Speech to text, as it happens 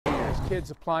kids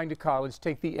applying to college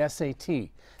take the SAT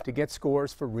to get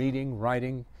scores for reading,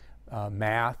 writing,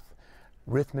 math,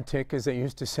 arithmetic, as they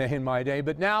used to say in my day.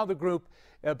 But now the group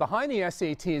behind the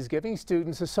SAT is giving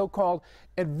students a so-called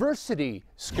adversity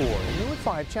score. And News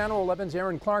 5 Channel 11's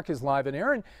Aaron Clark is live. And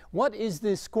Aaron, what is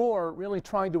this score really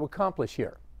trying to accomplish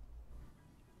here?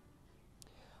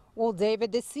 Well,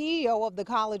 David, the CEO of the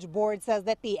College Board says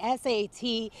that the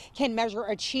SAT can measure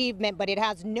achievement, but it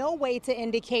has no way to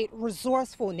indicate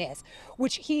resourcefulness,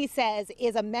 which he says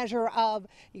is a measure of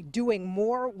doing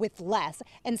more with less.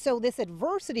 And so this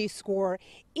adversity score,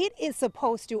 it is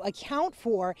supposed to account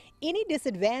for any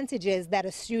disadvantages that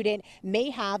a student may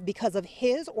have because of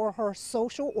his or her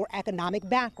social or economic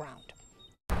background.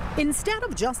 Instead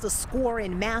of just a score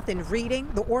in math and reading,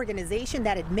 the organization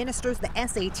that administers the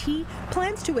SAT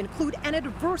plans to include an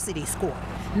adversity score,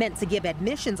 meant to give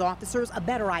admissions officers a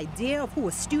better idea of who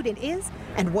a student is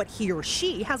and what he or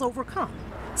she has overcome.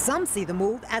 Some see the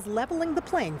move as leveling the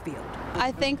playing field.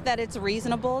 I think that it's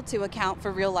reasonable to account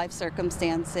for real life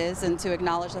circumstances and to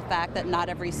acknowledge the fact that not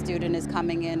every student is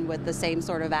coming in with the same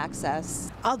sort of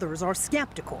access. Others are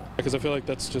skeptical. Because I feel like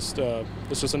that's just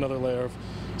another layer of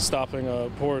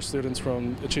stopping poor students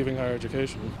from achieving higher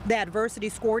education. The adversity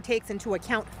score takes into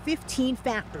account 15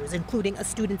 factors, including a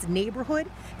student's neighborhood,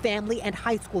 family, and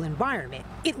high school environment.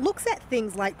 It looks at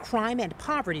things like crime and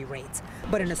poverty rates,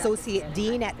 but an associate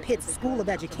dean at Pitt's School of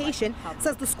Education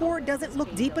says the score doesn't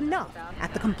look deep enough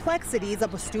at the complexities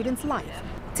of a student's life.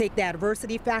 Take the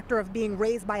adversity factor of being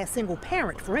raised by a single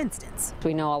parent, for instance.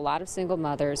 We know a lot of single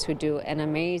mothers who do an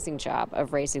amazing job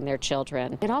of raising their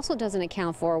children. It also doesn't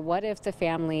account for what if the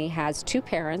family has two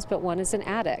parents, but one is an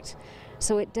addict.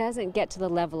 So it doesn't get to the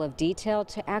level of detail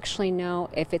to actually know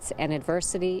if it's an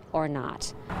adversity or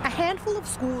not. A handful of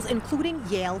schools, including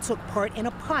Yale, took part in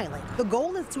a pilot. The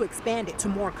goal is to expand it to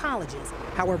more colleges.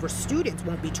 However, students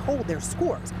won't be told their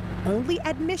scores. Only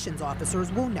admissions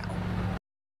officers will know.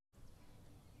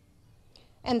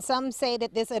 And some say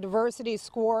that this adversity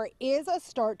score is a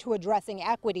start to addressing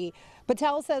equity.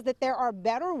 Patel says that there are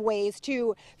better ways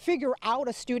to figure out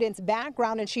a student's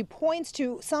background, and she points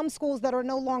to some schools that are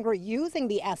no longer using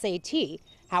the SAT.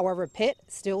 However, Pitt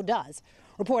still does.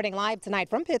 Reporting live tonight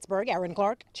from Pittsburgh, Aaron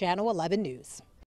Clark, Channel 11 News.